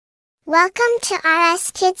Welcome to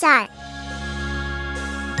RS Kids Art.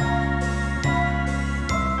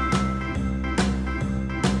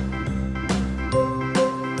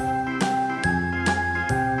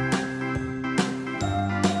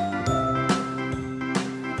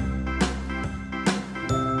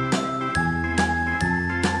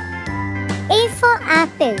 A for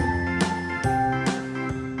apple.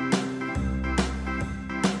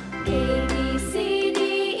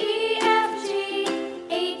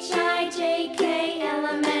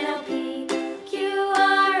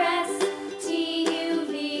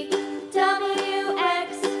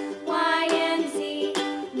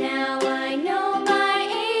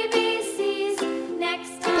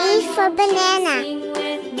 For banana. Sing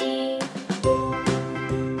with me.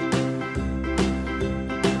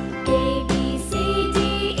 A, B, C, D,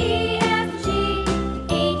 E, F, G,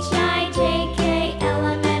 H, I, J, K, L,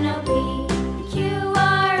 M, N, O, P, Q,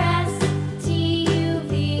 R, S, T, U,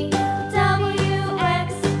 V, W, X,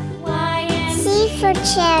 Y, and Z. C for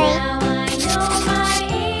cherry. Now I know my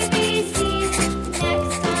ABCs.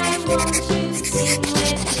 Next time, won't you sing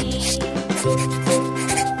with me?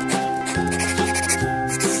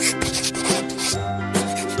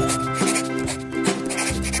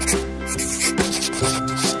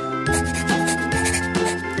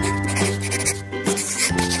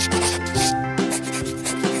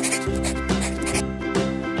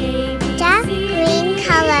 Dark green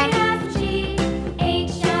color.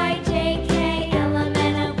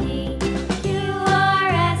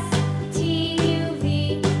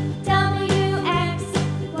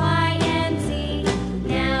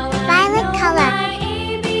 Violet color.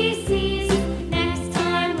 Next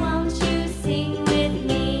time, won't you sing with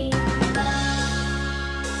me?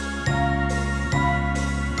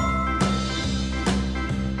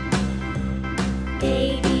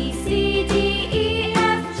 A, B, C, D, E,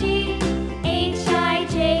 F, G, H, I,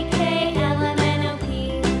 J, K, L, M, N, O,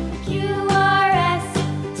 P, Q, R,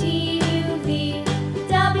 S, T, U, V,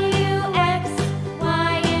 W, X,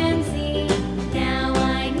 Y, and Z. Now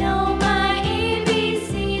I know my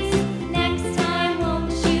ABCs. Next time,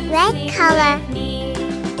 won't you Red sing color. with me?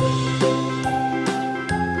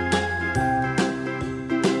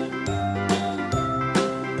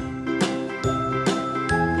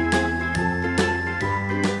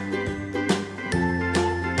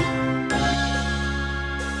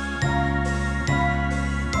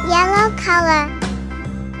 Yellow color.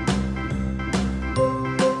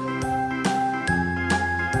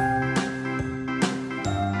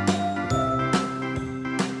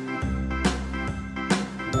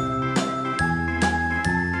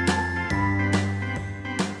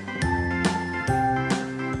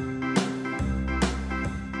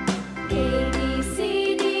 A, B,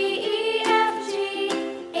 C, D, E, F, G,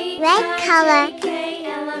 H, Red I, color. J, K,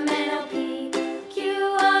 L, M, N, O, P,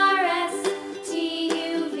 Q, R, S, T,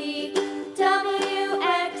 U, V, W,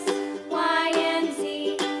 X, Y, and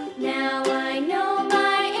Z. Now I know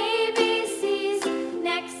my ABCs.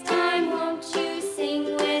 Next time, won't you sing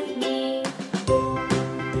with me?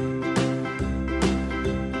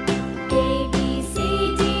 A, B, C,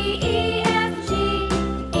 D, E, F, G,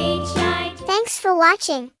 H, I. Thanks for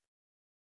watching.